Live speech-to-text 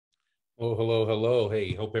Oh, hello, hello.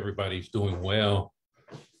 Hey, hope everybody's doing well.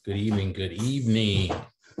 Good evening, good evening.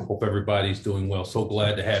 Hope everybody's doing well. So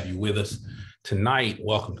glad to have you with us tonight.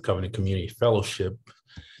 Welcome to Covenant Community Fellowship.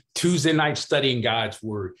 Tuesday night studying God's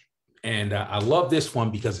Word. And I love this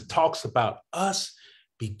one because it talks about us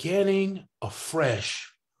beginning afresh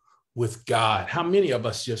with God. How many of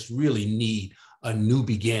us just really need a new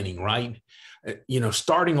beginning, right?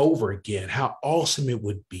 Starting over again, how awesome it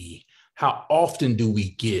would be. How often do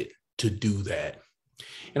we get to do that?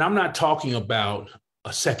 And I'm not talking about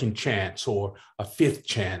a second chance or a fifth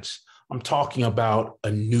chance. I'm talking about a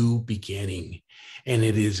new beginning. And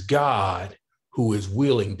it is God who is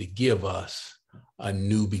willing to give us a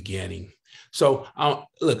new beginning. So,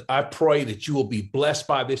 look, I pray that you will be blessed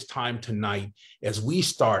by this time tonight as we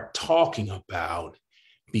start talking about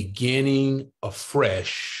beginning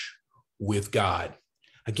afresh with God.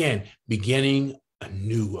 Again, beginning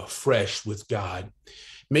anew, afresh with God.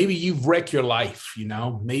 Maybe you've wrecked your life,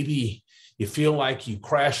 maybe you feel like you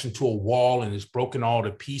crashed into a wall and it's broken all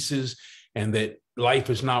to pieces and that life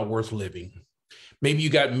is not worth living. Maybe you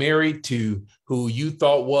got married to who you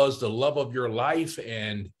thought was the love of your life.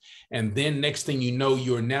 And then next thing you know,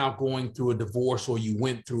 you're now going through a divorce or you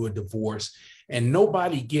went through a divorce. And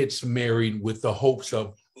nobody gets married with the hopes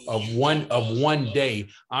of one day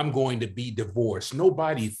I'm going to be divorced.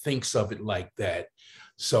 Nobody thinks of it like that.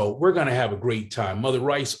 So we're going to have a great time. Mother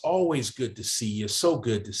Rice, always good to see you. So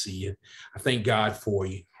good to see you. I thank God for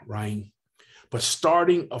you, right? But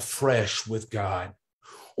starting afresh with God.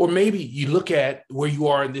 Or maybe you look at where you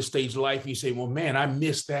are in this stage of life and you say, well, man, I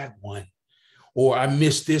missed that one. Or I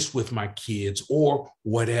missed this with my kids or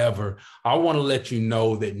whatever. I want to let you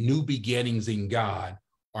know that new beginnings in God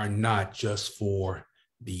are not just for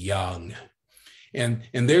the young. And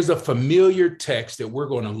there's a familiar text that we're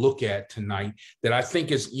going to look at tonight that I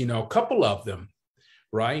think is, a couple of them,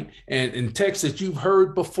 right? And texts that you've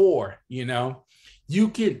heard before, you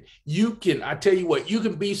can, I tell you what, you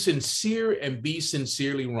can be sincere and be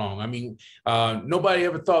sincerely wrong. I mean, nobody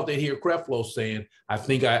ever thought they'd hear Creflo saying, I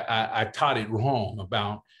think I taught it wrong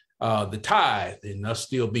about the tithe and us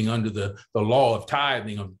still being under the law of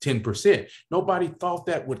tithing of 10%. Nobody thought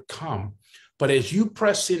that would come. But as you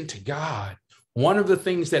press into God, one of the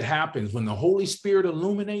things that happens when the Holy Spirit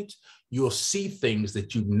illuminates, you'll see things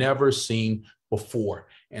that you've never seen before.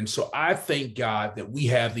 And so I thank God that we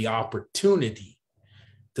have the opportunity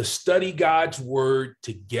to study God's word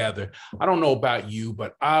together. I don't know about you,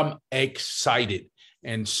 but I'm excited.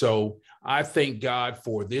 And so I thank God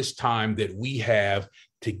for this time that we have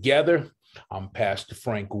together. I'm Pastor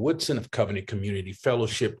Frank Woodson of Covenant Community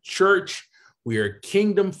Fellowship Church. We are a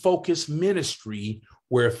kingdom-focused ministry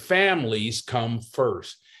where families come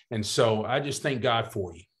first. And so I just thank God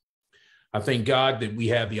for you. I thank God that we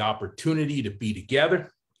have the opportunity to be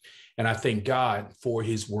together. And I thank God for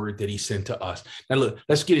his word that he sent to us. Now, look,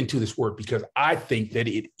 let's get into this word because I think that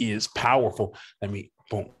it is powerful. Let me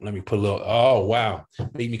put a little, oh, wow.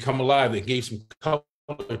 Made me come alive. It gave some color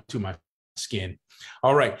to my skin.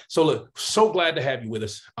 All right. So look, so glad to have you with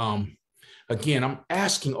us. Again, I'm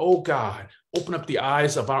asking, oh God, open up the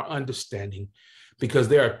eyes of our understanding because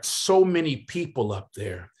there are so many people up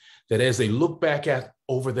there that as they look back at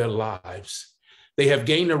over their lives, they have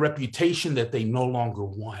gained a reputation that they no longer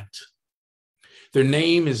want. Their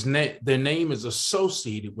name is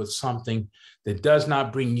associated with something that does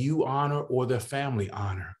not bring you honor or their family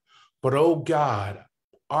honor. But, oh God,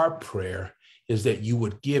 our prayer is that you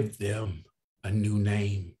would give them a new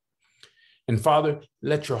name. And Father,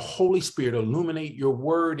 let your Holy Spirit illuminate your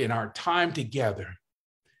word in our time together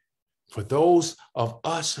for those of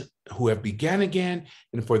us who have begun again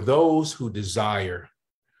and for those who desire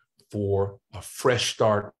for a fresh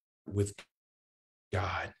start with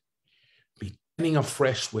God, beginning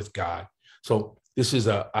afresh with God. So this is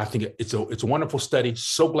I think it's a wonderful study.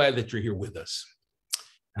 So glad that you're here with us.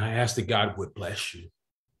 And I ask that God would bless you.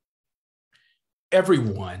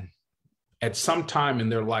 Everyone at some time in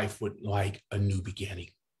their life would like a new beginning.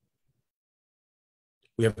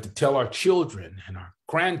 We have to tell our children and our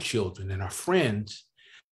grandchildren and our friends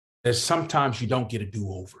that sometimes you don't get a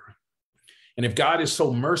do-over. And if God is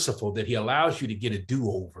so merciful that he allows you to get a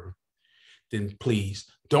do-over, then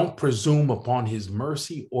please don't presume upon his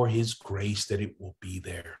mercy or his grace that it will be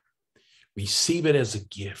there. Receive it as a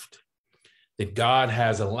gift that God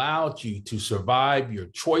has allowed you to survive your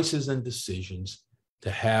choices and decisions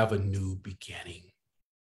to have a new beginning,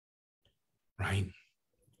 right?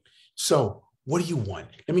 So what do you want?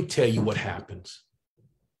 Let me tell you what happens.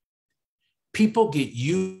 People get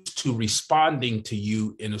used to responding to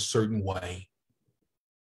you in a certain way.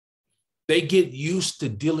 They get used to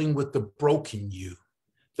dealing with the broken you.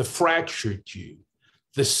 the fractured you,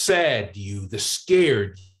 the sad you, the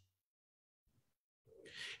scared you.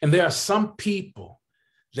 And there are some people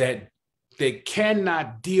that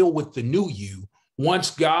cannot deal with the new you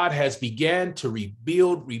once God has began to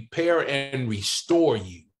rebuild, repair, and restore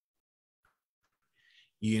you.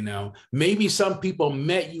 You know, maybe some people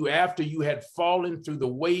met you after you had fallen through the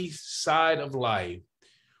wayside of life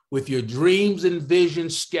with your dreams and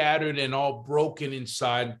visions scattered and all broken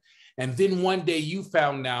inside. And then one day you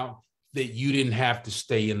found out that you didn't have to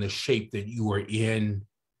stay in the shape that you were in,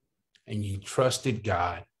 and you trusted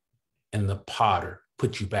God, and the potter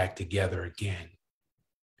put you back together again.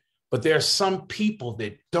 But there are some people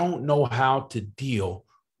that don't know how to deal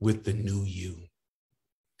with the new you.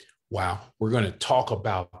 Wow, we're going to talk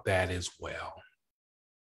about that as well.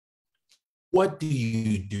 What do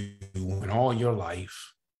you do in all your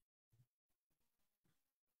life?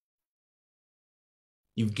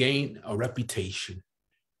 You've gained a reputation.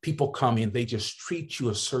 People come in, they just treat you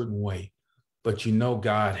a certain way, but you know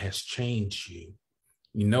God has changed you.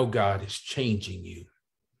 You know God is changing you.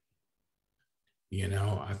 You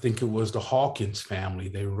know, I think it was the Hawkins family.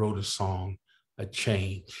 They wrote a song, A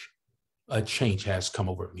change has come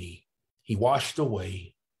over me. He washed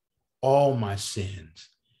away all my sins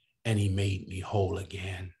and he made me whole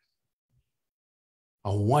again.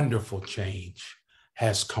 A wonderful change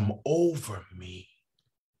has come over me.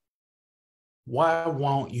 Why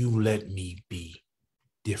won't you let me be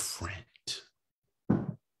different?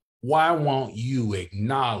 Why won't you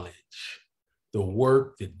acknowledge the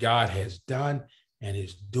work that God has done and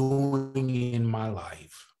is doing in my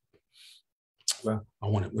life? Well,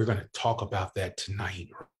 we're going to talk about that tonight,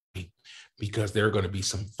 right? Because there are going to be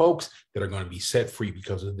some folks that are going to be set free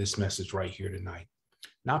because of this message right here tonight.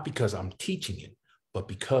 Not because I'm teaching it, but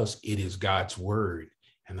because it is God's word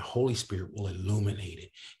and the Holy Spirit will illuminate it.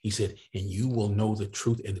 He said, and you will know the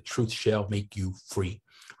truth and the truth shall make you free.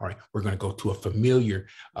 All right, we're going to go to a familiar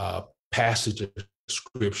passage of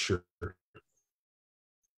scripture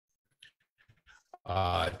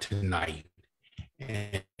tonight.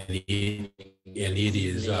 And it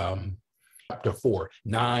is chapter 4,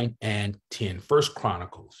 9 and 10. First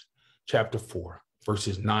Chronicles, chapter 4,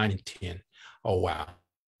 verses 9 and 10. Oh, wow.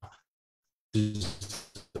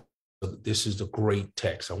 This is a great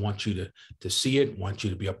text. I want you to see it. I want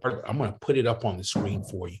you to be a part of it. I'm going to put it up on the screen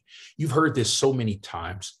for you. You've heard this so many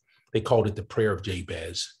times. They called it the prayer of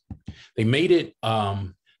Jabez. They made it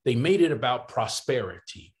about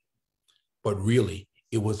prosperity, but really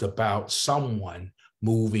it was about someone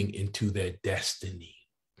moving into their destiny.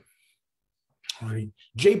 All right.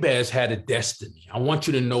 Jabez had a destiny. I want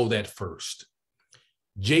you to know that first.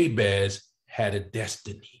 Jabez had a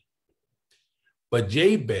destiny. But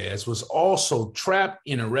Jabez was also trapped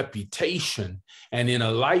in a reputation and in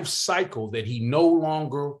a life cycle that he no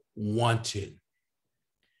longer wanted.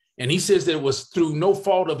 And he says that it was through no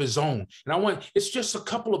fault of his own. And it's just a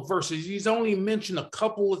couple of verses. He's only mentioned a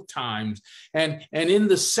couple of times. And in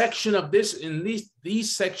the section of this, in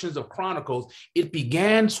these sections of Chronicles, it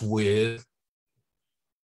begins with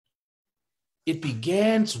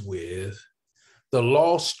the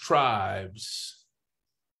lost tribes,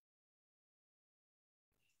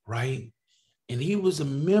 right? And he was a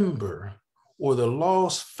member or the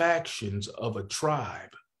lost factions of a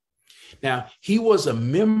tribe. Now, he was a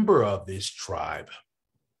member of this tribe.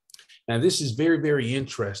 Now, this is very, very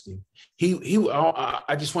interesting.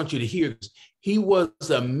 I just want you to hear this. He was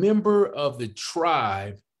a member of the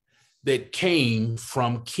tribe that came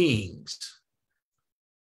from kings.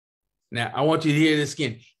 Now, I want you to hear this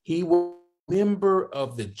again. He was a member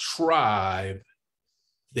of the tribe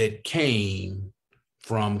that came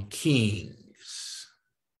from kings,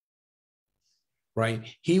 right?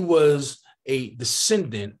 He was a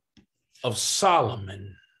descendant of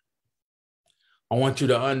Solomon. I want you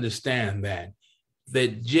to understand that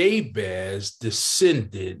Jabez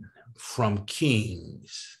descended from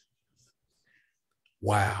kings.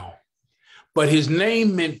 Wow. But his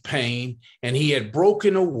name meant pain, and he had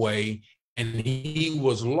broken away, and he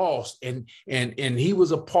was lost, and he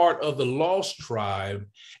was a part of the lost tribe,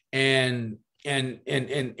 and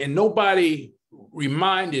nobody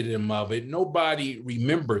reminded him of it. Nobody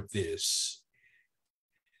remembered this.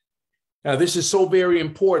 Now, this is so very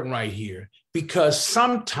important right here, because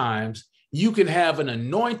sometimes you can have an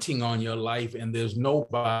anointing on your life and there's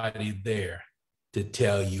nobody there to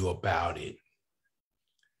tell you about it,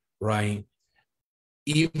 right?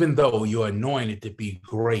 Even though you're anointed to be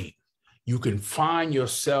great, you can find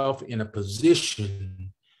yourself in a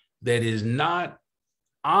position that is not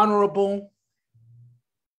honorable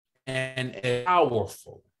and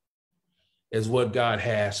powerful is what God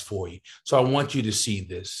has for you. So I want you to see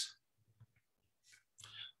this.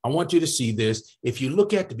 I want you to see this. If you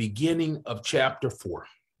look at the beginning of chapter 4,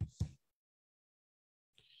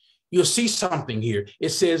 you'll see something here. It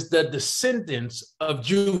says the descendants of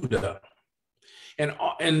Judah, and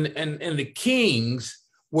the kings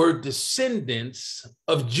were descendants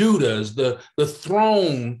of Judah's. The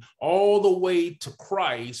throne all the way to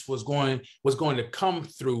Christ was going to come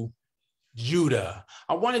through Judah.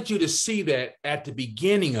 I wanted you to see that at the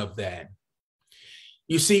beginning of that.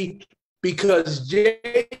 You see, because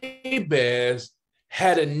Jabez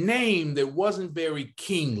had a name that wasn't very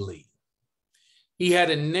kingly. He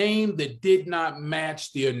had a name that did not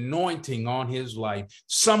match the anointing on his life.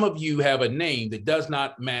 Some of you have a name that does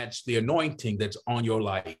not match the anointing that's on your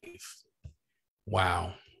life.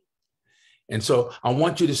 Wow. And so I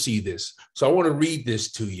want you to see this. So I want to read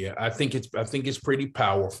this to you. I think it's pretty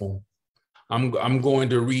powerful. I'm going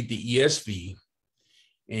to read the ESV,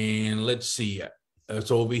 and let's see.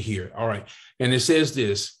 It's over here. All right. And it says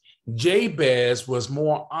this: Jabez was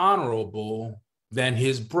more honorable than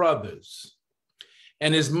his brothers,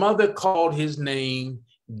 and his mother called his name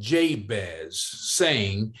Jabez,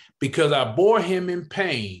 saying, because I bore him in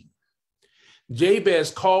pain.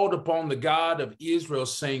 Jabez called upon the God of Israel,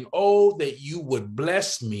 saying, oh, that you would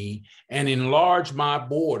bless me and enlarge my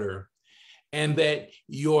border, and that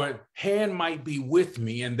your hand might be with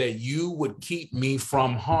me, and that you would keep me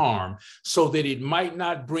from harm, so that it might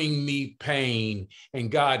not bring me pain.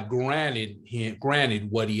 And God granted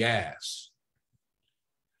what he asked.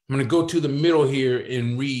 I'm going to go to the middle here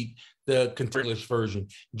and read the English version.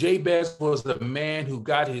 Jabez was the man who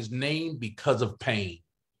got his name because of pain,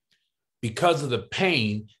 because of the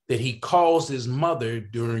pain that he caused his mother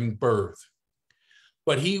during birth.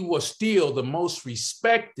 But he was still the most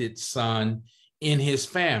respected son in his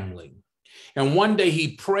family. And one day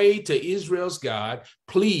he prayed to Israel's God,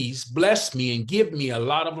 please bless me and give me a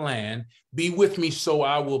lot of land. Be with me so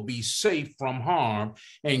I will be safe from harm.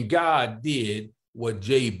 And God did what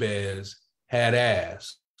Jabez had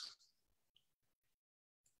asked.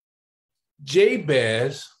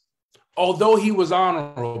 Jabez, although he was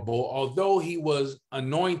honorable, although he was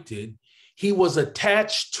anointed, he was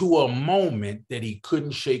attached to a moment that he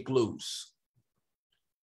couldn't shake loose.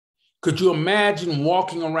 Could you imagine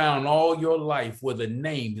walking around all your life with a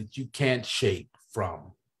name that you can't shake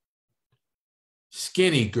from?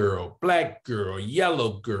 Skinny girl, black girl,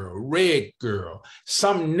 yellow girl, red girl,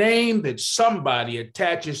 some name that somebody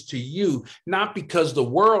attaches to you, not because the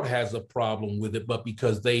world has a problem with it, but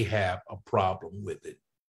because they have a problem with it.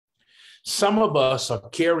 Some of us are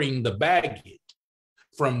carrying the baggage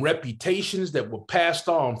from reputations that were passed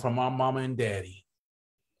on from our mama and daddy.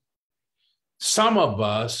 Some of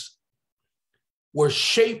us were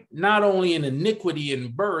shaped not only in iniquity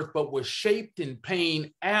in birth, but were shaped in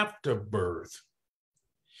pain after birth.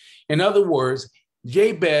 In other words,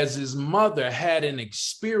 Jabez's mother had an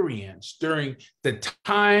experience during the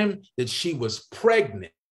time that she was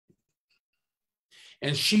pregnant,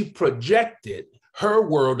 and she projected her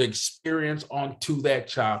world experience onto that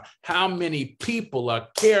child. How many people are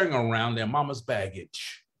carrying around their mama's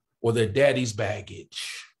baggage, or their daddy's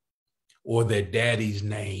baggage, or their daddy's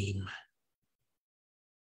name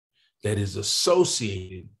that is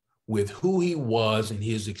associated with who he was and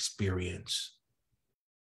his experience?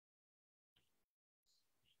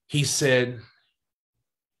 He said,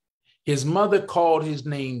 his mother called his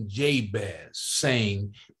name Jabez,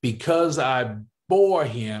 saying, because I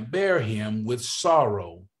bear him with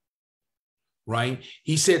sorrow, right?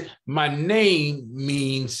 He said, my name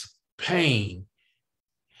means pain.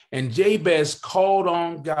 And Jabez called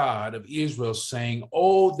on God of Israel, saying,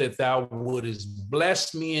 oh, that thou wouldest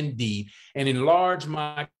bless me indeed and enlarge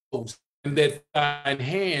my coast, and that thine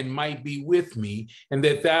hand might be with me, and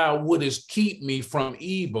that thou wouldest keep me from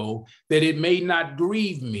evil, that it may not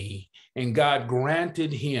grieve me. And God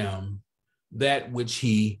granted him that which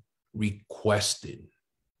he requested.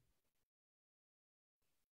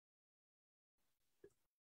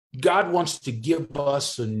 God wants to give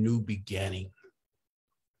us a new beginning.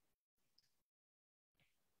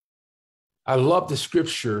 I love the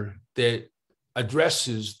scripture that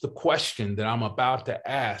addresses the question that I'm about to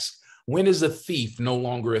ask. When is a thief no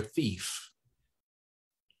longer a thief?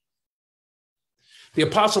 The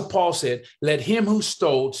Apostle Paul said, let him who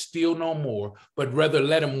stole steal no more, but rather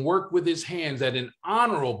let him work with his hands at an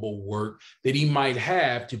honorable work that he might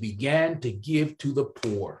have to begin to give to the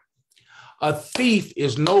poor. A thief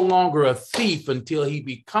is no longer a thief until he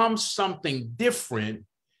becomes something different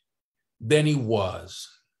than he was.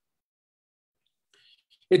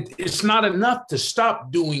 It's not enough to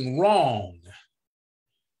stop doing wrong.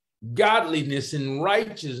 Godliness and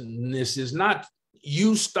righteousness is not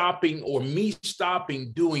you stopping or me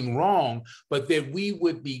stopping doing wrong, but that we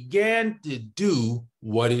would begin to do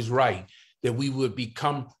what is right, that we would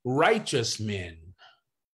become righteous men.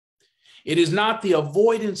 It is not the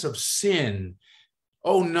avoidance of sin.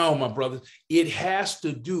 Oh no, my brothers, it has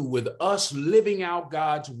to do with us living out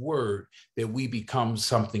God's word, that we become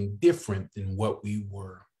something different than what we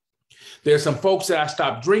were. There's some folks that I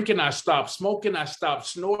stopped drinking, I stopped smoking, I stopped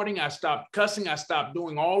snorting, I stopped cussing, I stopped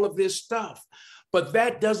doing all of this stuff. But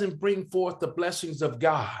that doesn't bring forth the blessings of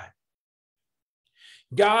God.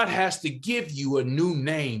 God has to give you a new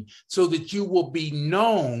name so that you will be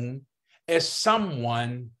known as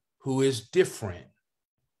someone who is different.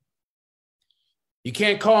 You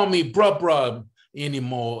can't call me bruh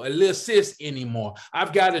anymore, a little sis anymore.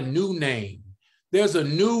 I've got a new name. There's a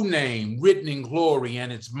new name written in glory,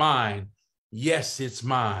 and it's mine. Yes, it's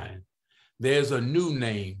mine. There's a new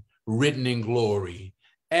name written in glory,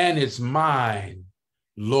 and it's mine.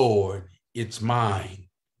 Lord, it's mine.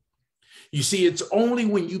 You see, it's only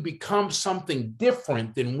when you become something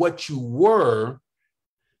different than what you were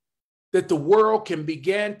that the world can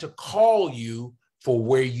begin to call you for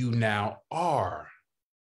where you now are.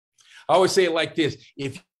 I always say it like this: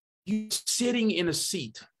 if you're sitting in a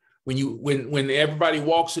seat, when everybody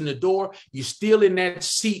walks in the door, you're still in that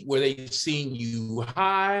seat where they've seen you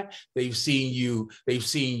high, they've seen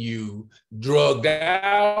you drugged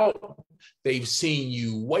out, they've seen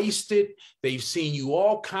you wasted, they've seen you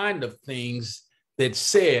all kind of things that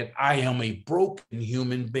said, I am a broken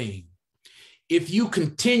human being. If you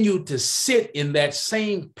continue to sit in that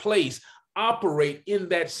same place, operate in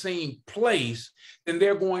that same place, then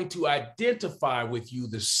they're going to identify with you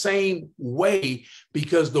the same way,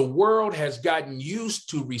 because the world has gotten used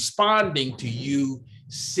to responding to you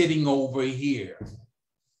sitting over here.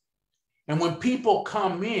 And when people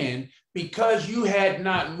come in, because you had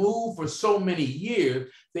not moved for so many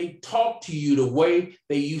years, they talk to you the way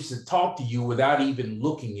they used to talk to you without even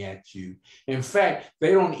looking at you. In fact,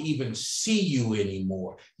 they don't even see you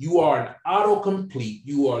anymore. You are an autocomplete.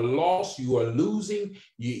 You are lost. You are losing.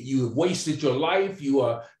 You have wasted your life.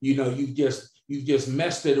 You've just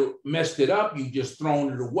messed it up. You just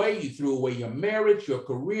thrown it away. You threw away your marriage, your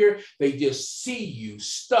career. They just see you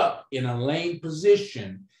stuck in a lame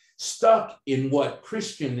position, stuck in what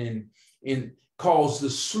Christian calls the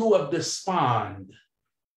slough of despond.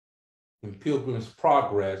 In Pilgrim's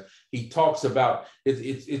Progress, he talks about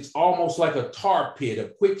it's almost like a tar pit, a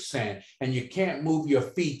quicksand, and you can't move your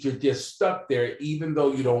feet. You're just stuck there, even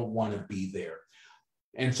though you don't want to be there.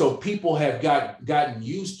 And so people have gotten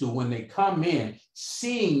used to, when they come in,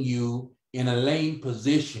 seeing you in a lame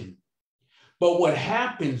position. But what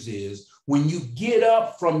happens is, when you get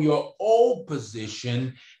up from your old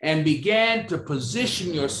position and begin to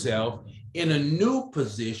position yourself in a new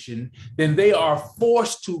position, then they are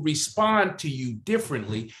forced to respond to you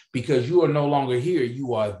differently, because you are no longer here,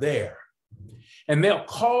 you are there. And they'll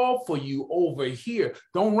call for you over here.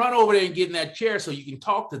 Don't run over there and get in that chair so you can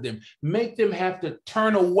talk to them. Make them have to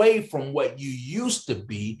turn away from what you used to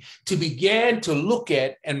be to begin to look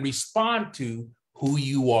at and respond to who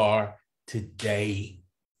you are today.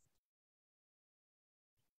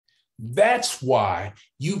 That's why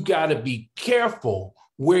you got to be careful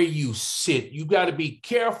where you sit. You got to be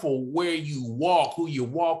careful where you walk, who you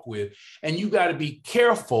walk with, and you got to be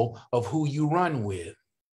careful of who you run with.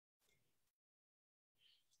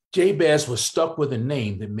 Jabez was stuck with a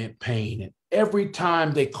name that meant pain, and every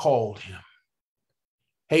time they called him,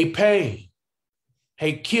 hey, pain,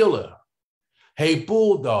 hey, killer, hey,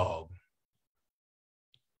 bulldog,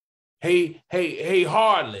 hey,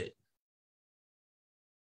 harlot.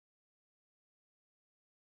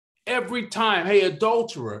 Every time, hey,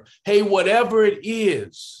 adulterer, hey, whatever it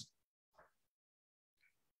is.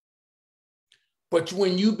 But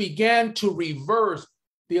when you began to reverse,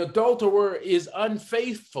 the adulterer is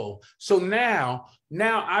unfaithful. So now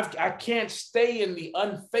I can't stay in the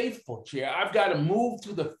unfaithful chair. I've got to move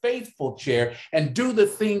to the faithful chair and do the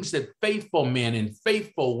things that faithful men and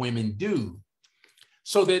faithful women do,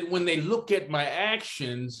 so that when they look at my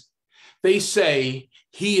actions, they say,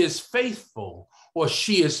 he is faithful, or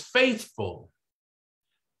she is faithful.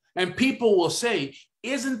 And people will say,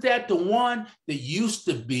 isn't that the one that used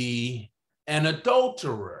to be an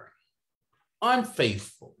adulterer,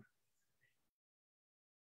 unfaithful?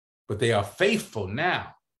 But they are faithful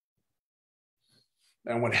now.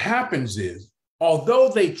 And what happens is, although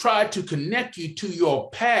they try to connect you to your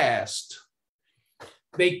past,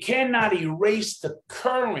 they cannot erase the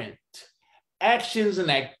current actions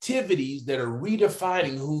and activities that are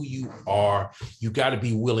redefining who you are. You got to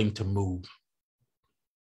be willing to move.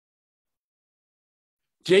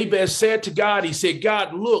 Jabez said to God, he said,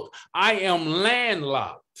 God, look, I am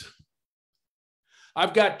landlocked.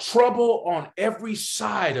 I've got trouble on every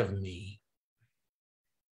side of me.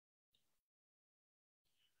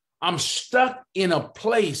 I'm stuck in a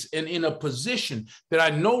place and in a position that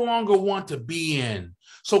I no longer want to be in.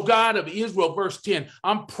 So God of Israel, verse 10,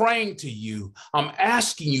 I'm praying to you. I'm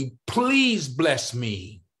asking you, please bless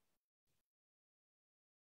me.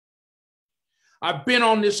 I've been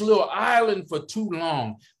on this little island for too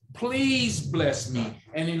long. Please bless me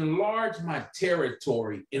and enlarge my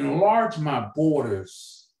territory, enlarge my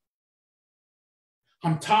borders.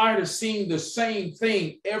 I'm tired of seeing the same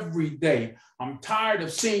thing every day. I'm tired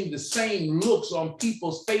of seeing the same looks on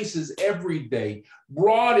people's faces every day.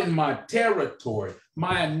 Broaden my territory.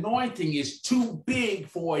 My anointing is too big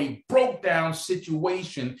for a broke down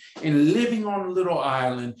situation in living on a little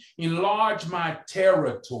island. Enlarge my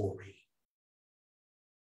territory.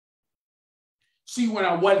 See, when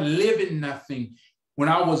I wasn't living nothing, when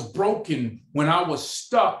I was broken, when I was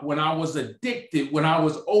stuck, when I was addicted, when I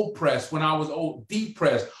was oppressed, when I was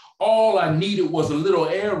depressed, all I needed was a little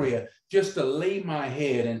area just to lay my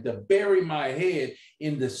head and to bury my head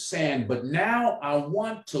in the sand. But now I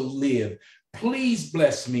want to live. Please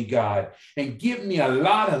bless me, God, and give me a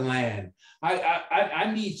lot of land.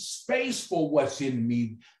 I need space for what's in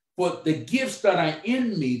me. For the gifts that are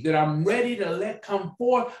in me that I'm ready to let come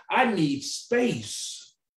forth, I need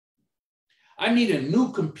space. I need a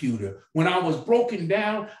new computer. When I was broken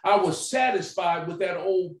down, I was satisfied with that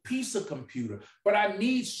old piece of computer, but I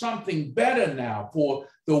need something better now for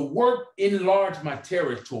the work. Enlarge my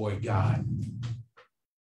territory, God.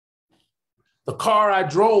 The car I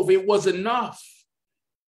drove, it was enough.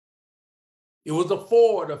 It was a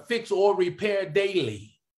Ford, a fix or repair daily.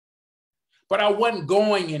 But I wasn't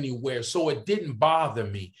going anywhere, so it didn't bother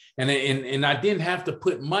me. And I didn't have to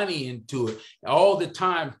put money into it all the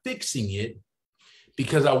time fixing it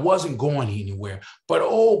because I wasn't going anywhere. But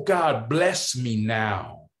oh, God, bless me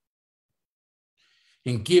now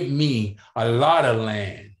and give me a lot of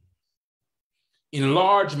land.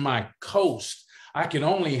 Enlarge my coast. I can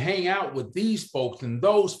only hang out with these folks and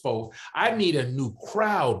those folks. I need a new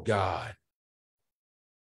crowd, God.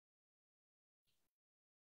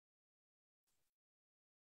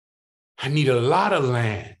 I need a lot of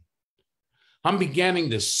land. I'm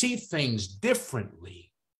beginning to see things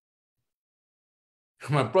differently.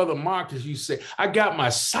 My brother Marcus, you say, I got my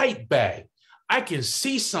sight back. I can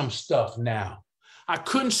see some stuff now. I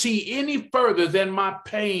couldn't see any further than my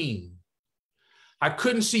pain. I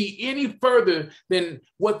couldn't see any further than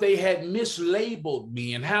what they had mislabeled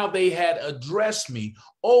me and how they had addressed me.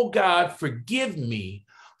 Oh God, forgive me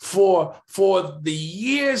for the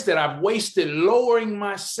years that I've wasted lowering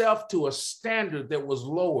myself to a standard that was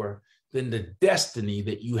lower than the destiny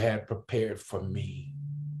that you had prepared for me.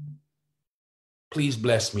 Please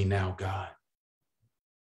bless me now, God.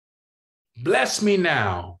 Bless me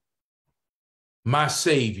now, my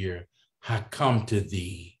Savior. I come to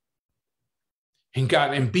thee. And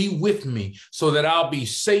God, and be with me so that I'll be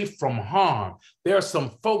safe from harm. There are some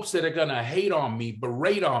folks that are going to hate on me,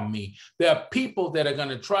 berate on me. There are people that are going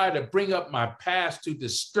to try to bring up my past to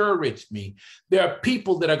discourage me. There are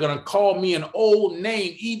people that are going to call me an old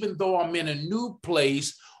name, even though I'm in a new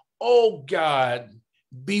place. Oh God,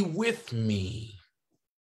 be with me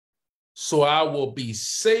so I will be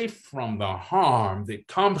safe from the harm that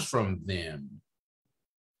comes from them.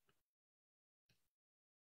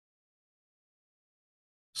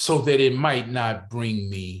 So that it might not bring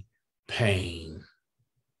me pain,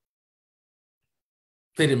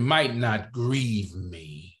 that it might not grieve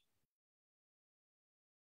me.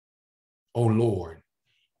 Oh Lord,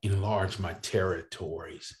 enlarge my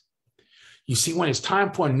territories. You see, when it's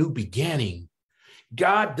time for a new beginning,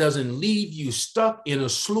 God doesn't leave you stuck in a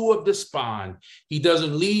slough of despond. He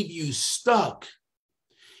doesn't leave you stuck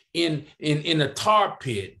in a tar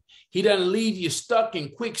pit. He doesn't leave you stuck in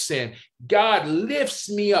quicksand. God lifts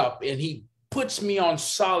me up and he puts me on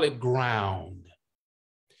solid ground.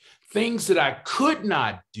 Things that I could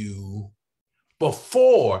not do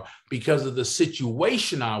before because of the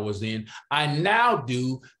situation I was in, I now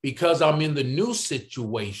do because I'm in the new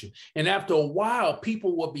situation. And after a while,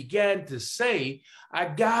 people will begin to say, I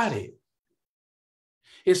got it.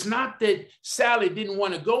 It's not that Sally didn't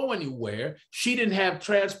want to go anywhere. She didn't have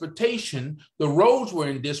transportation. The roads were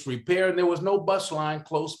in disrepair and there was no bus line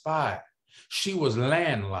close by. She was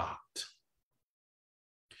landlocked.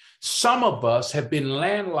 Some of us have been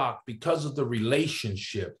landlocked because of the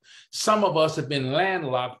relationship. Some of us have been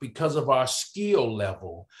landlocked because of our skill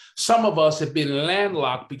level. Some of us have been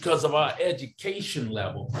landlocked because of our education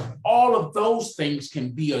level. All of those things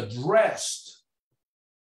can be addressed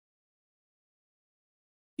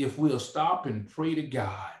if we'll stop and pray to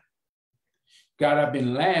God. God, I've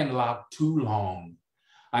been landlocked too long.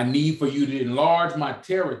 I need for you to enlarge my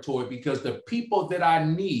territory because the people that I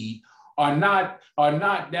need are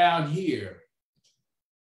not down here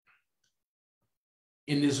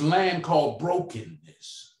in this land called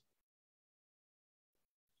brokenness.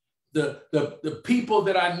 The people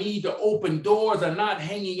that I need to open doors are not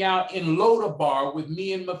hanging out in Lodabar with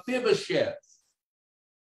me and Mephibosheth.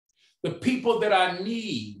 The people that I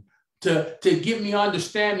need to give me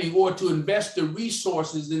understanding or to invest the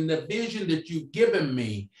resources in the vision that you've given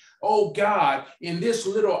me. Oh God, in this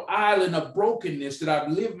little island of brokenness that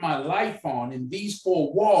I've lived my life on, in these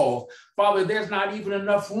four walls, Father, there's not even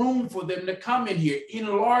enough room for them to come in here.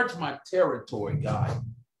 Enlarge my territory, God.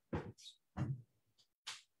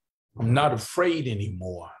 I'm not afraid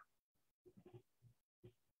anymore.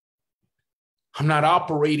 I'm not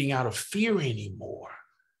operating out of fear anymore.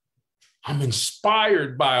 I'm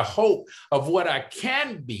inspired by a hope of what I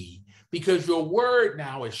can be because your word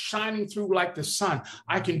now is shining through like the sun.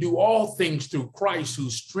 I can do all things through Christ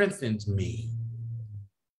who strengthens me.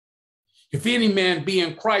 If any man be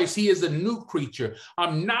in Christ, he is a new creature.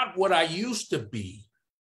 I'm not what I used to be.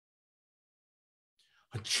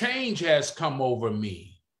 A change has come over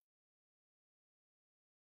me.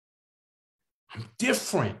 I'm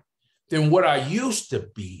different than what I used to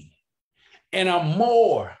be. And I'm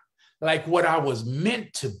more like what I was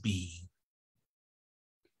meant to be.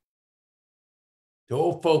 The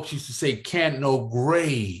old folks used to say, ain't no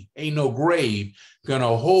grave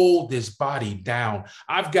gonna hold this body down.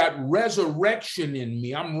 I've got resurrection in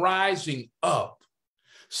me. I'm rising up.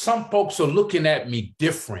 Some folks are looking at me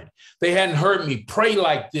different. They hadn't heard me pray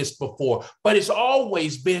like this before, but it's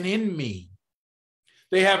always been in me.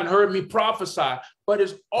 They haven't heard me prophesy, but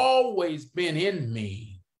it's always been in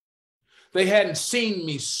me. They hadn't seen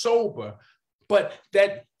me sober, but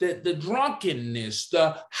that the drunkenness,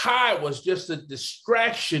 the high was just a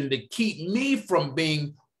distraction to keep me from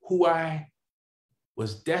being who I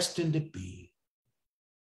was destined to be.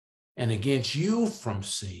 And against you from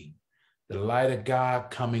seeing the light of God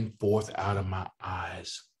coming forth out of my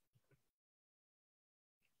eyes.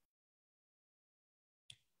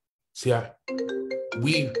 See,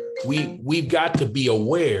 we've got to be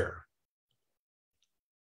aware.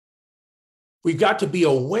 We've got to be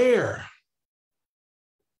aware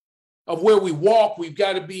of where we walk. We've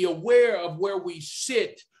got to be aware of where we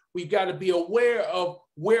sit. We've got to be aware of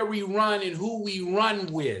where we run and who we run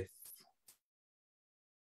with.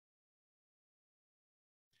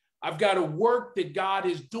 I've got a work that God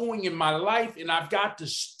is doing in my life, and I've got to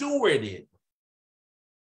steward it.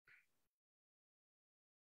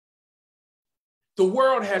 The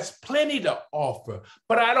world has plenty to offer,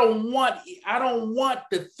 but I don't want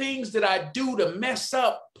the things that I do to mess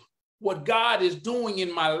up what God is doing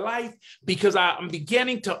in my life, because I'm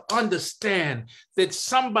beginning to understand that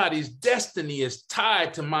somebody's destiny is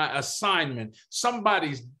tied to my assignment.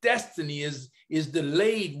 Somebody's destiny is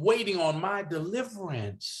delayed, waiting on my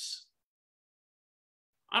deliverance.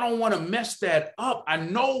 I don't want to mess that up. I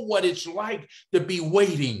know what it's like to be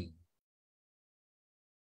waiting.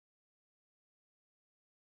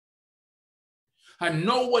 I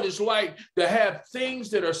know what it's like to have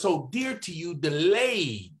things that are so dear to you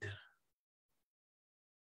delayed.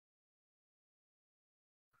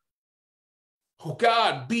 Oh,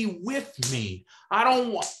 God, be with me. I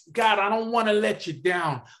don't want to let you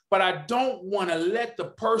down, but I don't want to let the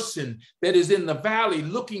person that is in the valley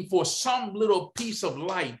looking for some little piece of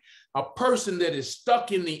light, a person that is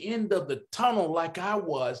stuck in the end of the tunnel like I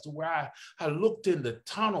was, where I looked in the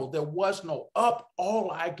tunnel, there was no up. All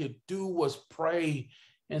I could do was pray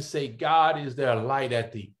and say, God, is there a light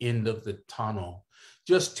at the end of the tunnel?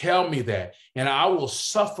 Just tell me that, and I will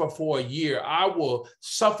suffer for a year. I will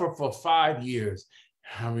suffer for 5 years.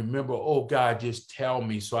 I remember, oh God, just tell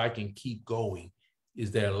me so I can keep going. Is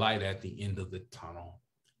there a light at the end of the tunnel?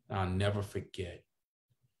 And I'll never forget.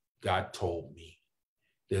 God told me,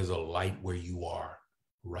 there's a light where you are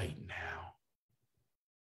right now.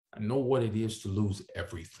 I know what it is to lose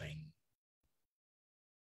everything.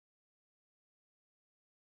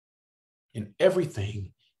 And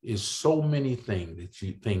everything is so many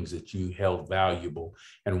things that you held valuable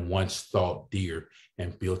and once thought dear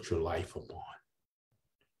and built your life upon.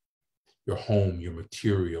 Your home, your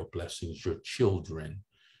material blessings, your children,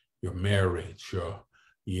 your marriage,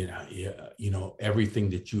 everything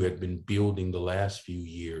that you had been building the last few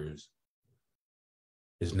years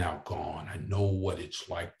is now gone. I know what it's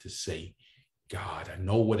like to say, God, I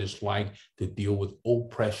know what it's like to deal with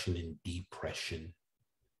oppression and depression.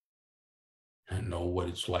 I know what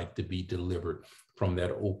it's like to be delivered from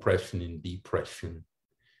that oppression and depression.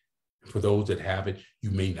 For those that have it,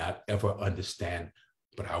 you may not ever understand,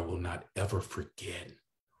 but I will not ever forget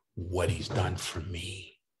what he's done for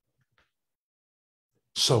me.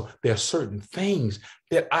 So there are certain things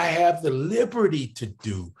that I have the liberty to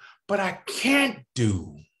do, but I can't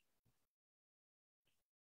do.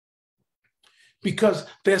 Because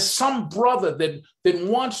there's some brother that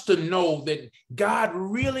wants to know that God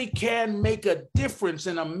really can make a difference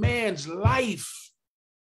in a man's life.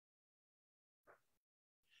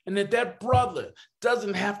 And that brother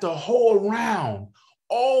doesn't have to hold around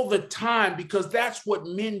all the time, because that's what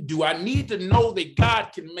men do. I need to know that God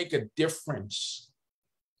can make a difference.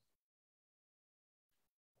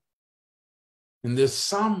 And there's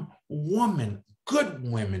some women, good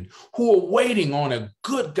women, who are waiting on a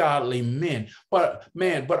good godly man, but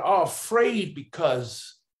are afraid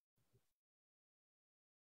because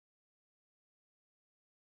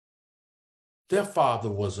their father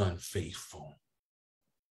was unfaithful.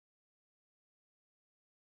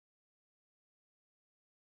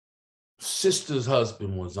 Sister's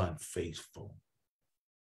husband was unfaithful.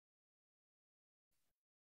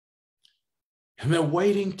 And they're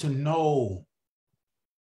waiting to know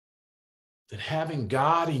that having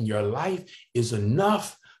God in your life is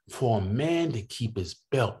enough for a man to keep his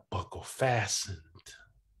belt buckle fastened.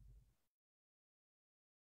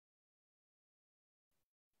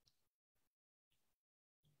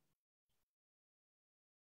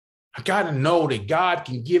 I got to know that God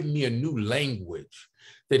can give me a new language,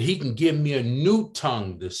 that he can give me a new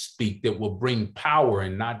tongue to speak that will bring power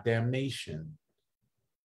and not damnation.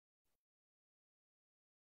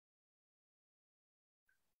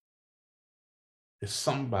 There's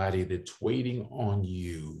somebody that's waiting on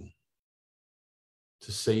you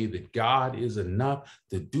to say that God is enough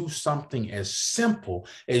to do something as simple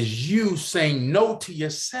as you saying no to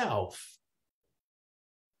yourself.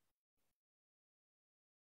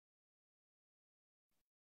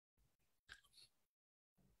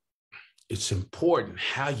 It's important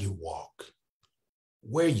how you walk,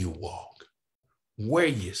 where you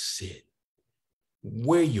sit,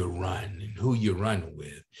 where you run, and who you run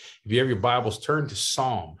with. If you have your Bibles, turn to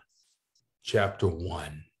Psalm chapter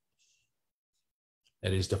 1.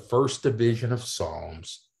 That is the first division of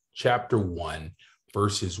Psalms, chapter 1,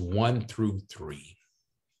 verses 1 through 3.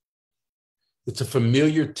 It's a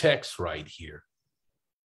familiar text right here.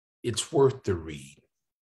 It's worth the read.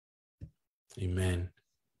 Amen.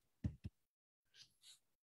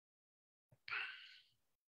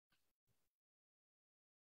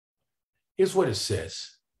 Here's what it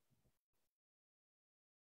says.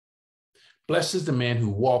 Blessed is the man who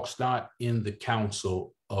walks not in the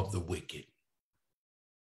counsel of the wicked,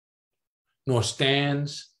 nor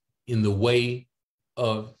stands in the way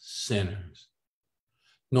of sinners,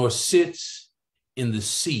 nor sits in the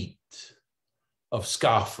seat of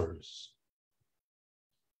scoffers.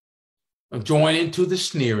 Don't join into the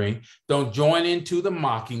sneering. Don't join into the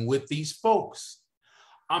mocking with these folks.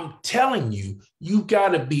 I'm telling you, you got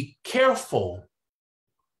to be careful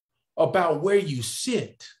about where you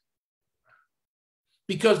sit,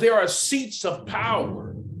 because there are seats of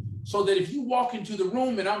power. So that if you walk into the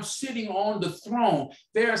room and I'm sitting on the throne,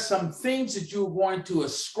 there are some things that you're going to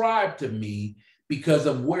ascribe to me because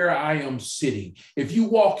of where I am sitting. If you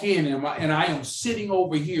walk in and I am sitting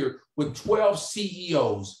over here with 12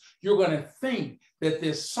 CEOs, you're going to think that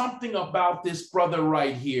there's something about this brother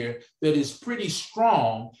right here that is pretty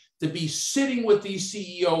strong to be sitting with these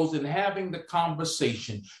CEOs and having the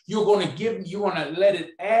conversation. You're going to let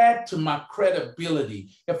it add to my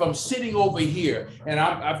credibility. If I'm sitting over here and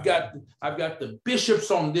I've got the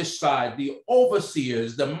bishops on this side, the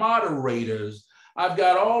overseers, the moderators, I've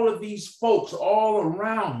got all of these folks all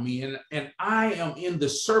around me, and I am in the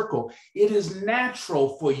circle. It is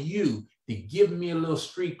natural for you to give me a little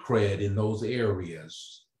street cred in those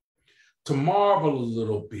areas, to marvel a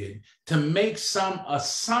little bit, to make some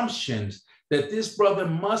assumptions that this brother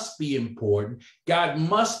must be important. God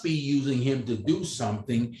must be using him to do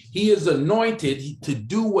something. He is anointed to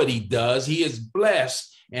do what he does. He is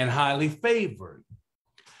blessed and highly favored.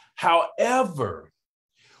 However,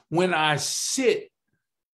 when I sit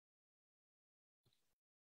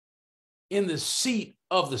in the seat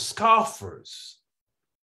of the scoffers,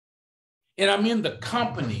 and I'm in the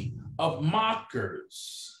company of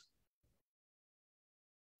mockers,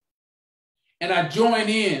 and I join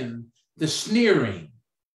in the sneering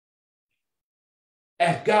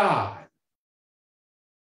at God,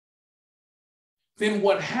 then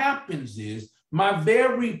what happens is my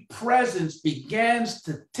very presence begins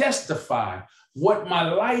to testify what my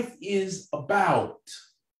life is about.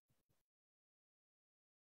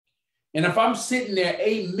 And if I'm sitting there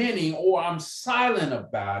amening or I'm silent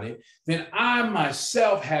about it, then I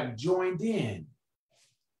myself have joined in.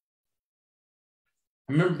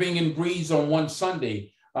 I remember being in Breeze on one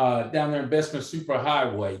Sunday down there in Bessemer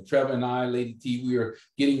Superhighway. Trevor and I, Lady T, we were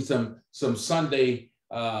getting some Sunday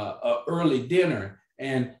early dinner.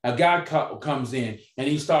 And a guy comes in and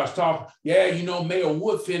he starts talking. Yeah, you know, Mayor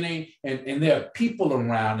Woodfin, and there are people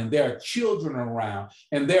around, and there are children around,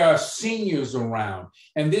 and there are seniors around.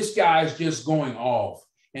 And this guy's just going off,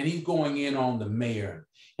 and he's going in on the mayor.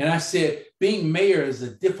 And I said, being mayor is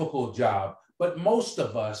a difficult job, but most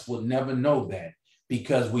of us will never know that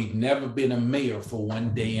because we've never been a mayor for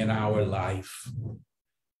one day in our life.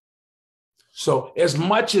 So as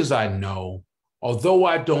much as I know, although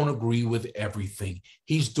I don't agree with everything,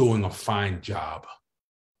 he's doing a fine job.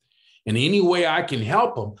 And any way I can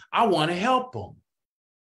help him, I want to help him.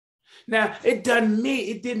 Now, it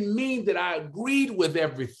didn't mean that I agreed with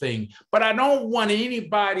everything, but I don't want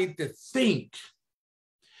anybody to think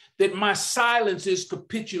that my silence is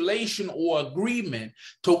capitulation or agreement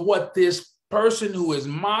to what this person who is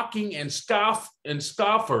mocking and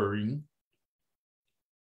scoffing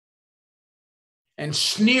and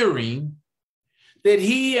sneering, that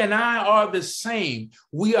he and I are the same.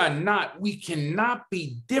 We are not. We cannot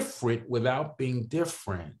be different without being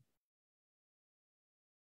different.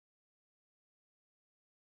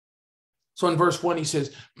 So in verse 1, he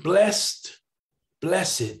says, blessed,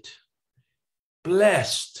 blessed,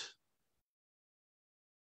 blessed.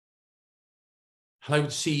 I like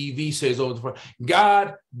what CEV says over the front.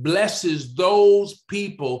 God blesses those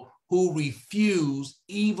people who refuse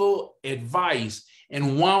evil advice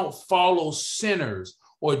and won't follow sinners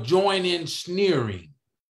or join in sneering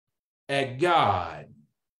at God.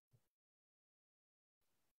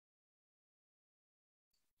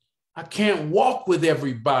 I can't walk with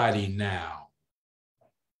everybody now.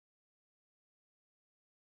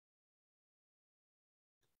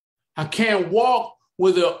 I can't walk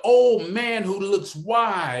with an old man who looks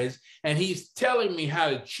wise and he's telling me how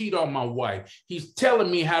to cheat on my wife. He's telling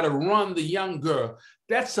me how to run the young girl.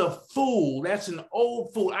 That's a fool. That's an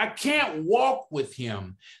old fool. I can't walk with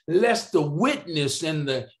him lest the witness and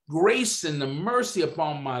the grace and the mercy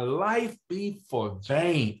upon my life be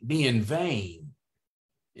in vain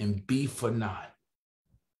and be for naught.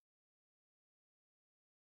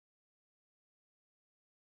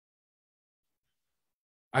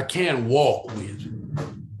 I can't walk with.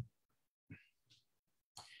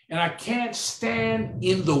 And I can't stand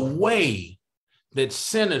in the way that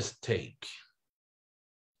sinners take.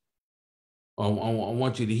 I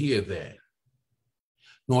want you to hear that.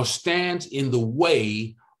 Nor stands in the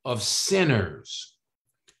way of sinners.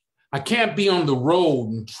 I can't be on the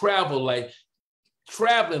road and traveling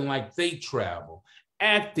like they travel,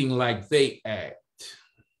 acting like they act.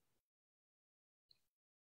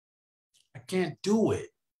 I can't do it.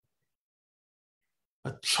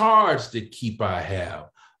 A charge to keep I have,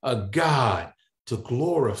 a God to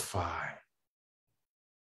glorify.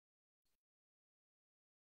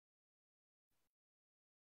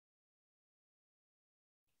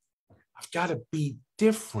 I've got to be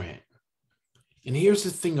different. And here's the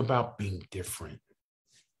thing about being different.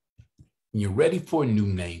 When you're ready for a new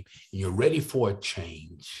name, and you're ready for a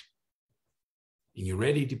change, and you're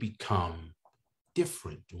ready to become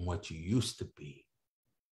different than what you used to be,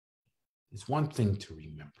 there's one thing to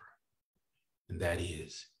remember, and that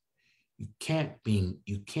is you can't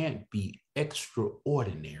be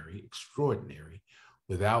extraordinary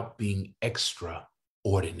without being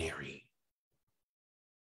extraordinary.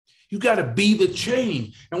 You got to be the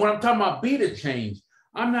change. And when I'm talking about be the change,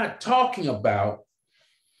 I'm not talking about,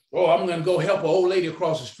 oh, I'm going to go help an old lady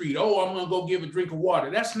across the street. Oh, I'm going to go give a drink of water.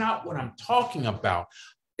 That's not what I'm talking about.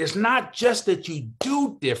 It's not just that you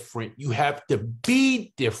do different, you have to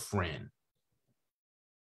be different.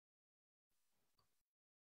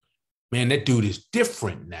 Man, that dude is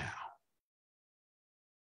different now.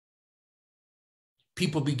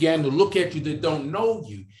 People began to look at you that don't know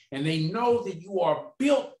you, and they know that you are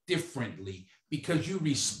built differently because you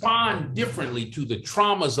respond differently to the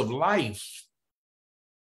traumas of life.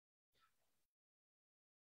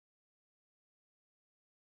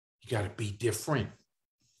 You got to be different.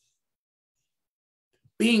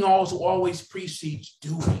 Being also always precedes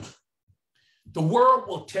doing. The world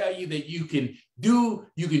will tell you that you can do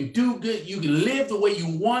good, you can live the way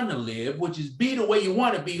you want to live, which is be the way you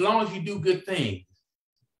want to be, as long as you do good things.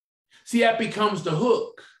 See, that becomes the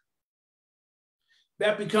hook.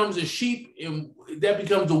 That becomes that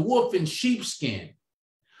becomes a wolf in sheepskin,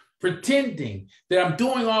 pretending that I'm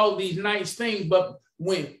doing all these nice things, but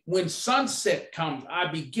when sunset comes, I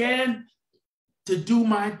began to do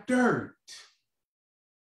my dirt.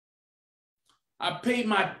 I pay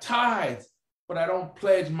my tithes, but I don't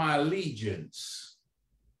pledge my allegiance.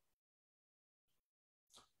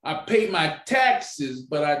 I pay my taxes,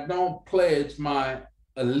 but I don't pledge my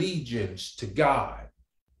allegiance to God.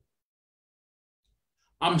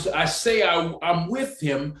 I say I'm with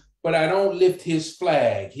him, but I don't lift his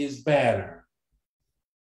flag, his banner.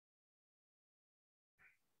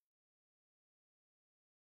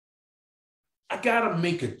 I gotta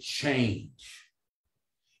make a change.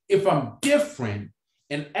 If I'm different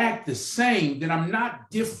and act the same, then I'm not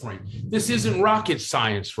different. This isn't rocket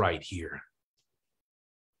science right here.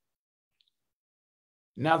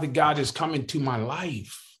 Now that God has come into my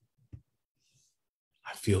life,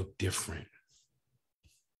 I feel different.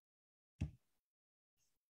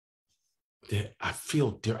 That I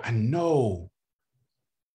feel different. I know.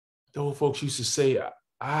 The old folks used to say,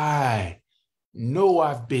 I know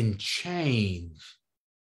I've been changed.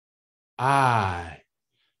 I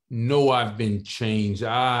know I've been changed.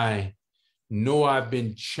 I know I've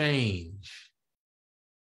been changed.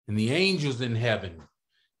 And the angels in heaven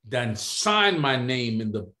done signed my name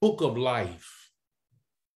in the book of life.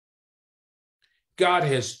 God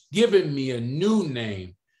has given me a new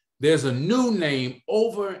name. There's a new name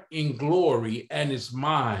over in glory, and it's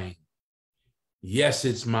mine. Yes,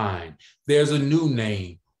 it's mine. There's a new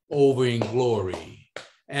name over in glory,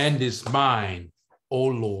 and it's mine. Oh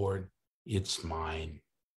Lord, it's mine.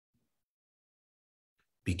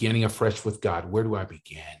 Beginning afresh with God. Where do I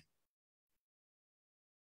begin?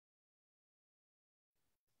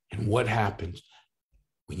 And what happens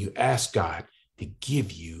when you ask God to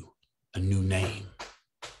give you a new name?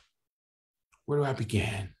 Where do I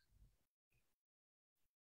begin?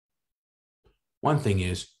 One thing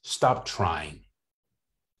is, stop trying.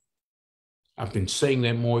 I've been saying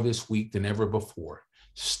that more this week than ever before.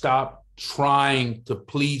 Stop trying to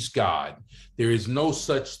please God. There is no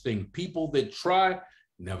such thing. People that try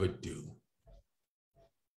never do.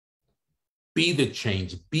 Be the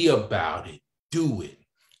change. Be about it. Do it.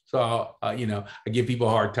 So, I give people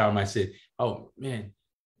a hard time. I said, oh, man,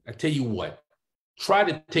 I tell you what, try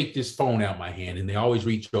to take this phone out of my hand. And they always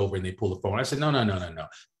reach over and they pull the phone. I said, no.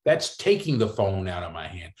 That's taking the phone out of my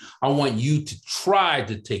hand. I want you to try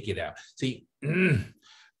to take it out. See,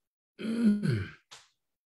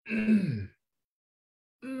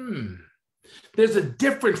 There's a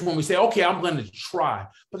difference when we say, okay, I'm going to try,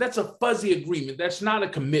 but that's a fuzzy agreement. That's not a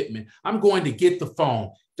commitment. I'm going to get the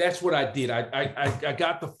phone. That's what I did. I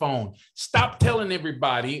got the phone. Stop telling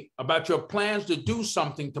everybody about your plans to do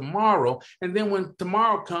something tomorrow. And then when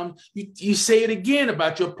tomorrow comes, you say it again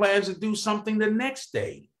about your plans to do something the next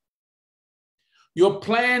day. Your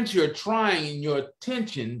plans, your trying, and your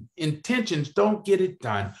intentions don't get it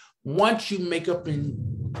done. Once you make up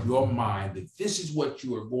in your mind that this is what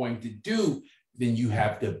you are going to do, then you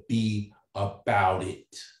have to be about it.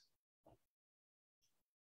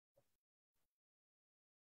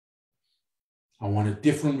 I want a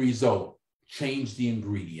different result. Change the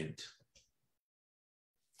ingredient.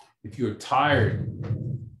 If you're tired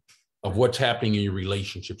of what's happening in your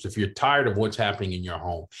relationships, if you're tired of what's happening in your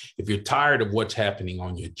home, if you're tired of what's happening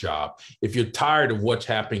on your job, if you're tired of what's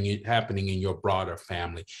happening in your broader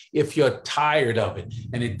family, if you're tired of it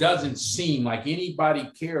and it doesn't seem like anybody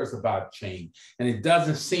cares about change, and it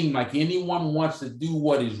doesn't seem like anyone wants to do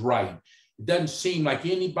what is right, it doesn't seem like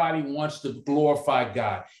anybody wants to glorify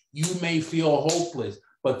God, you may feel hopeless,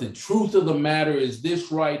 but the truth of the matter is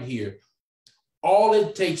this right here. All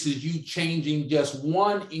it takes is you changing just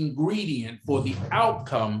one ingredient for the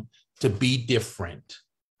outcome to be different.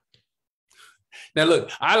 Now, look,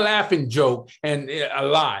 I laugh and joke and a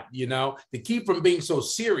lot, to keep from being so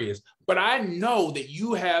serious, but I know that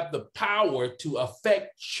you have the power to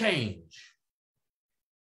affect change.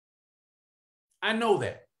 I know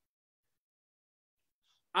that.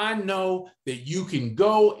 I know that you can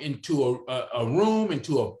go into a room,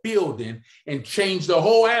 into a building, and change the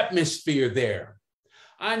whole atmosphere there.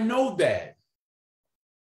 I know that.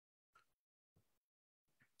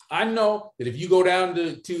 I know that if you go down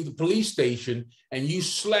to the police station and you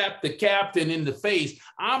slap the captain in the face,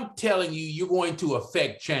 I'm telling you, you're going to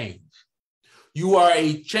affect change. You are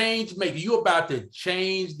a change maker. You're about to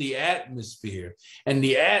change the atmosphere, and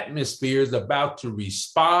the atmosphere is about to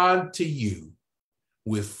respond to you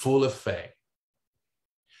with full effect.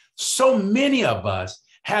 So many of us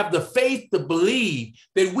have the faith to believe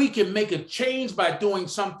that we can make a change by doing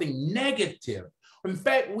something negative In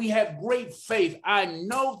fact, we have great faith. I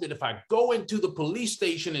know that if I go into the police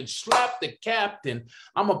station and slap the captain,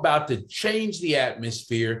 I'm about to change the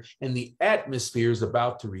atmosphere, and the atmosphere is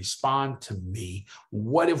about to respond to me.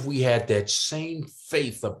 What if we had that same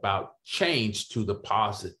faith about change to the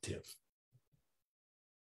positive?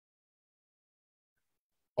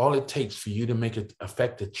 All it takes for you to make it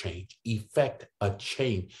effect a change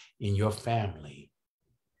in your family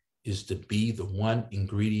is to be the one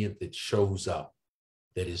ingredient that shows up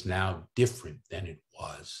that is now different than it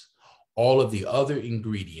was. All of the other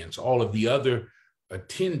ingredients, all of the other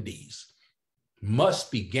attendees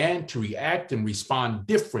must begin to react and respond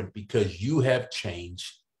different because you have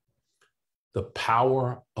changed. The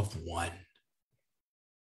power of one.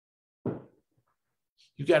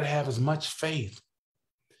 You got to have as much faith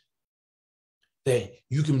that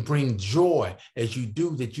you can bring joy as you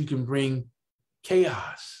do, that you can bring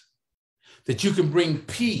chaos, that you can bring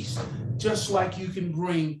peace, just like you can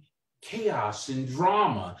bring chaos and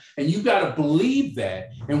drama. And you got to believe that.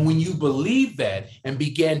 And when you believe that and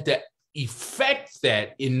begin to affect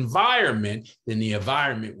that environment, then the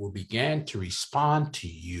environment will begin to respond to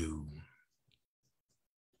you.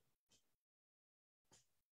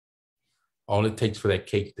 All it takes for that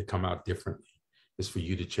cake to come out differently is for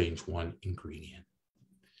you to change one ingredient.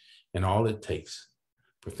 And all it takes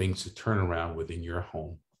for things to turn around within your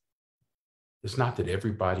home. It's not that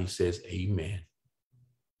everybody says, amen.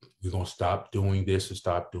 We're going to stop doing this or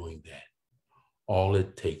stop doing that. All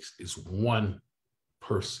it takes is one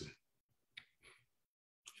person,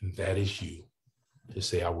 and that is you, to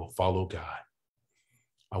say, I will follow God.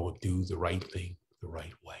 I will do the right thing the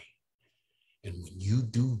right way. And when you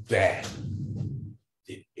do that,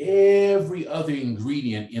 then every other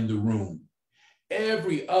ingredient in the room,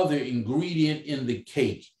 every other ingredient in the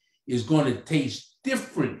cake is going to taste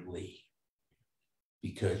differently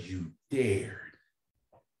because you dared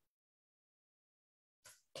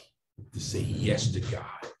to say yes to God.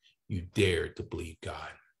 You dared to believe God.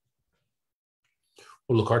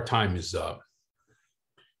 Well, look, our time is up.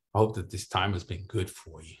 I hope that this time has been good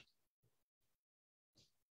for you.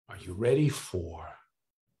 Are you ready for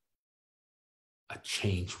a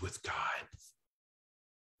change with God?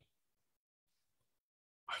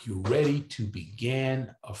 Are you ready to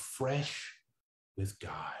begin afresh with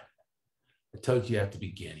God? I told you at the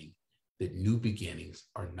beginning that new beginnings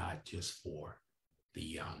are not just for the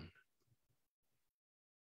young.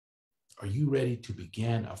 Are you ready to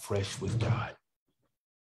begin afresh with God?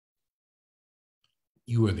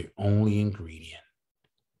 You are the only ingredient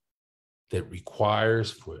that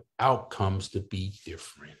requires for outcomes to be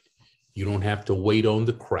different. You don't have to wait on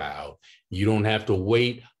the crowd. You don't have to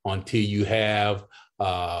wait until you have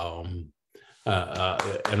an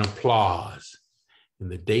applause. And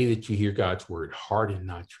the day that you hear God's word, harden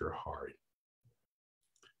not your heart.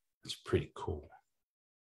 It's pretty cool.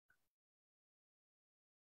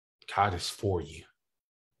 God is for you.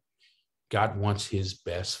 God wants his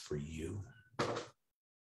best for you.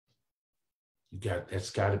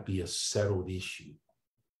 That's got to be a settled issue.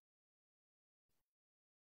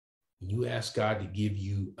 When you ask God to give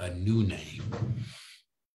you a new name,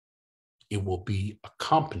 it will be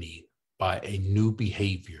accompanied by a new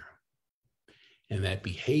behavior. And that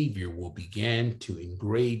behavior will begin to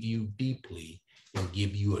engrave you deeply and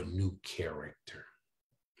give you a new character.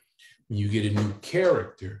 When you get a new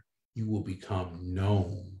character, you will become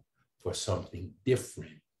known for something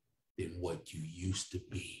different than what you used to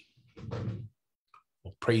be.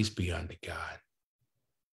 Well, praise be unto God.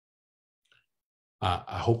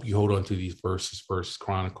 I hope you hold on to these verses. First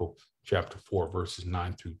Chronicle chapter 4, verses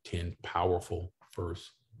 9 through 10, powerful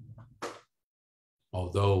verse.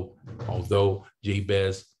 Although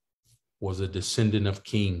Jabez was a descendant of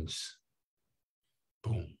kings,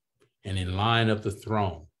 boom, and in line of the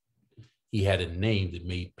throne, he had a name that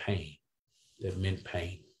meant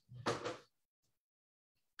pain,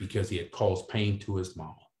 because he had caused pain to his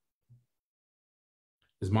mama.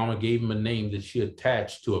 His mama gave him a name that she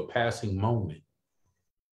attached to a passing moment,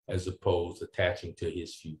 as opposed to attaching to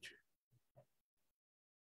his future.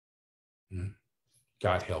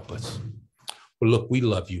 God help us. But look, we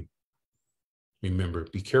love you. Remember,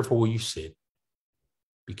 be careful where you sit.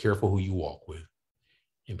 Be careful who you walk with.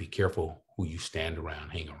 And be careful who you stand around,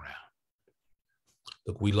 hang around.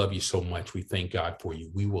 Look, we love you so much. We thank God for you.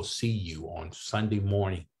 We will see you on Sunday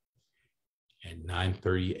morning at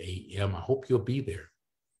 9:30 a.m. I hope you'll be there.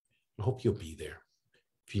 I hope you'll be there.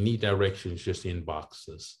 If you need directions, just inbox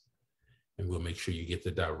us, and we'll make sure you get the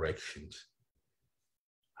directions.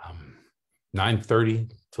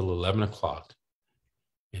 9:30 till 11 o'clock,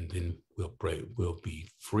 and then we'll be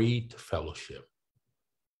free to fellowship.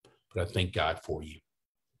 But I thank God for you.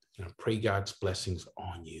 And I pray God's blessings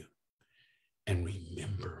on you. And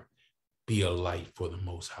remember, be a light for the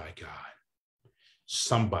Most High God.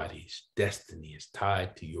 Somebody's destiny is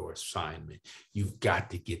tied to your assignment. You've got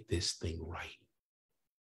to get this thing right.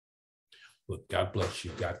 Look, God bless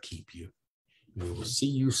you. God keep you. We will see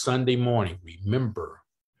you Sunday morning. Remember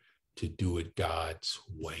to do it God's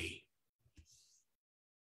way.